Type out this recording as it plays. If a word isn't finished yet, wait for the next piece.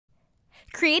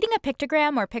Creating a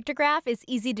pictogram or pictograph is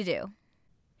easy to do.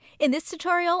 In this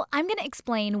tutorial, I'm going to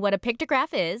explain what a pictograph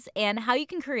is and how you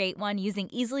can create one using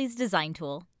Easelly's design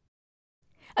tool.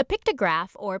 A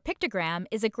pictograph or pictogram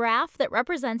is a graph that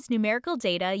represents numerical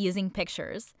data using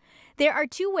pictures. There are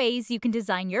two ways you can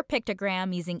design your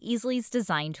pictogram using Easelly's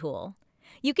design tool.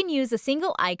 You can use a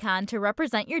single icon to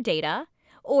represent your data,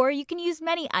 or you can use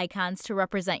many icons to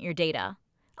represent your data.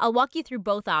 I'll walk you through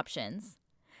both options.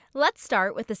 Let's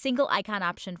start with the single icon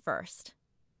option first.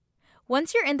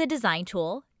 Once you're in the design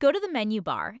tool, go to the menu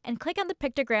bar and click on the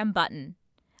Pictogram button.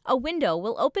 A window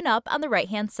will open up on the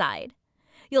right-hand side.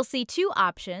 You'll see two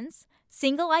options,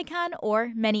 single icon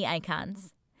or many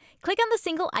icons. Click on the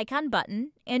single icon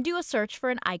button and do a search for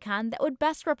an icon that would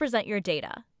best represent your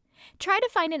data. Try to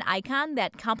find an icon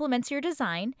that complements your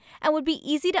design and would be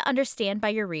easy to understand by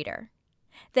your reader.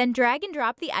 Then drag and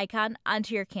drop the icon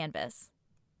onto your canvas.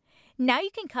 Now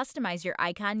you can customize your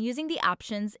icon using the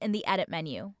options in the Edit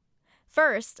menu.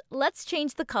 First, let's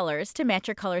change the colors to match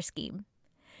your color scheme.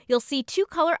 You'll see two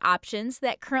color options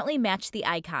that currently match the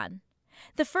icon.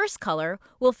 The first color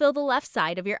will fill the left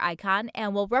side of your icon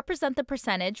and will represent the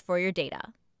percentage for your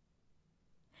data.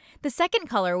 The second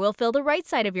color will fill the right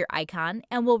side of your icon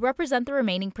and will represent the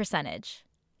remaining percentage.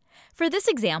 For this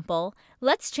example,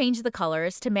 let's change the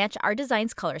colors to match our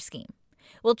design's color scheme.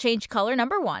 We'll change color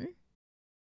number 1,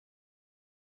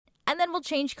 and then we'll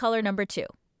change color number 2.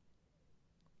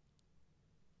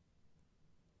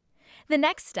 The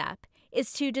next step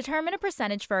is to determine a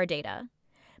percentage for our data.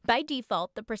 By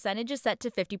default, the percentage is set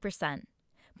to 50%,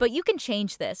 but you can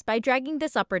change this by dragging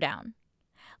this up or down.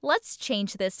 Let's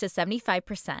change this to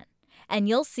 75%, and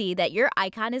you'll see that your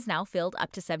icon is now filled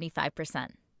up to 75%.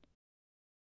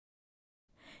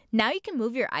 Now you can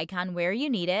move your icon where you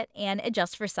need it and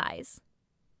adjust for size.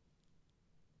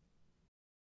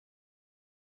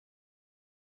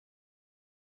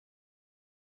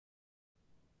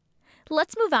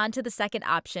 Let's move on to the second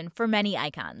option for many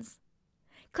icons.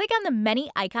 Click on the Many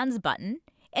Icons button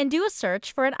and do a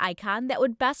search for an icon that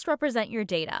would best represent your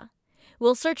data.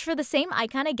 We'll search for the same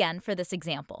icon again for this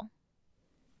example.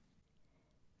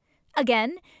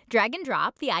 Again, drag and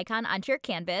drop the icon onto your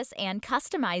canvas and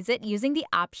customize it using the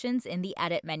options in the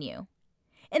Edit menu.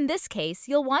 In this case,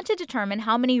 you'll want to determine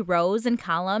how many rows and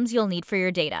columns you'll need for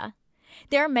your data.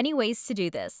 There are many ways to do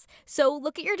this, so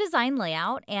look at your design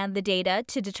layout and the data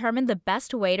to determine the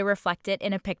best way to reflect it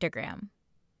in a pictogram.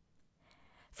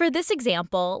 For this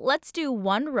example, let's do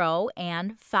 1 row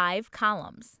and 5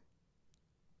 columns.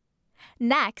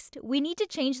 Next, we need to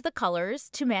change the colors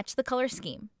to match the color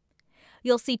scheme.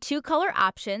 You'll see two color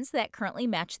options that currently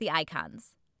match the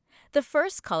icons. The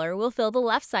first color will fill the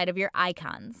left side of your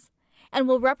icons and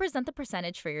will represent the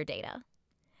percentage for your data.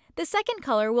 The second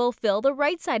color will fill the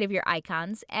right side of your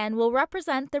icons and will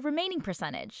represent the remaining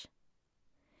percentage.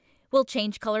 We'll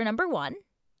change color number 1,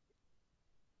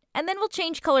 and then we'll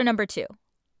change color number 2.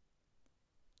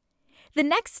 The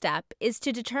next step is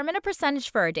to determine a percentage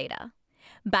for our data.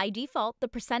 By default, the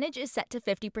percentage is set to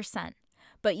 50%,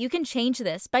 but you can change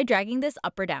this by dragging this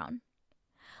up or down.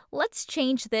 Let's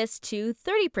change this to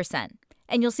 30%,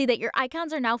 and you'll see that your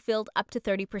icons are now filled up to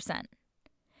 30%.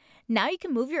 Now you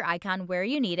can move your icon where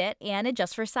you need it and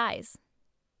adjust for size.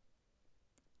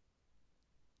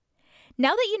 Now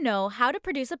that you know how to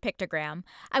produce a pictogram,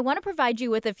 I want to provide you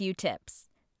with a few tips.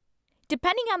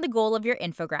 Depending on the goal of your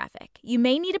infographic, you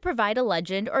may need to provide a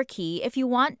legend or key if you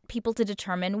want people to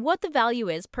determine what the value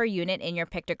is per unit in your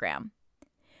pictogram.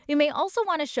 You may also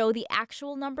want to show the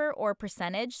actual number or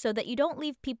percentage so that you don't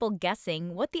leave people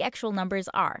guessing what the actual numbers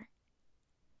are.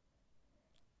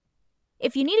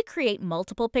 If you need to create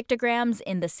multiple pictograms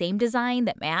in the same design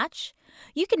that match,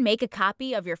 you can make a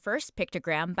copy of your first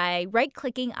pictogram by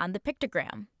right-clicking on the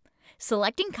pictogram,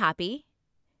 selecting Copy,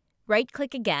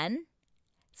 right-click again,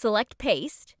 select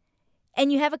Paste,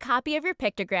 and you have a copy of your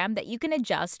pictogram that you can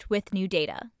adjust with new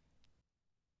data.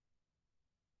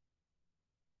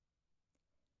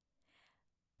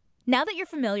 Now that you're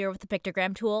familiar with the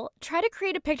Pictogram tool, try to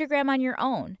create a pictogram on your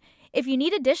own. If you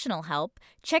need additional help,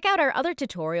 check out our other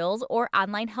tutorials or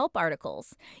online help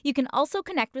articles. You can also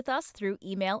connect with us through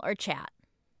email or chat.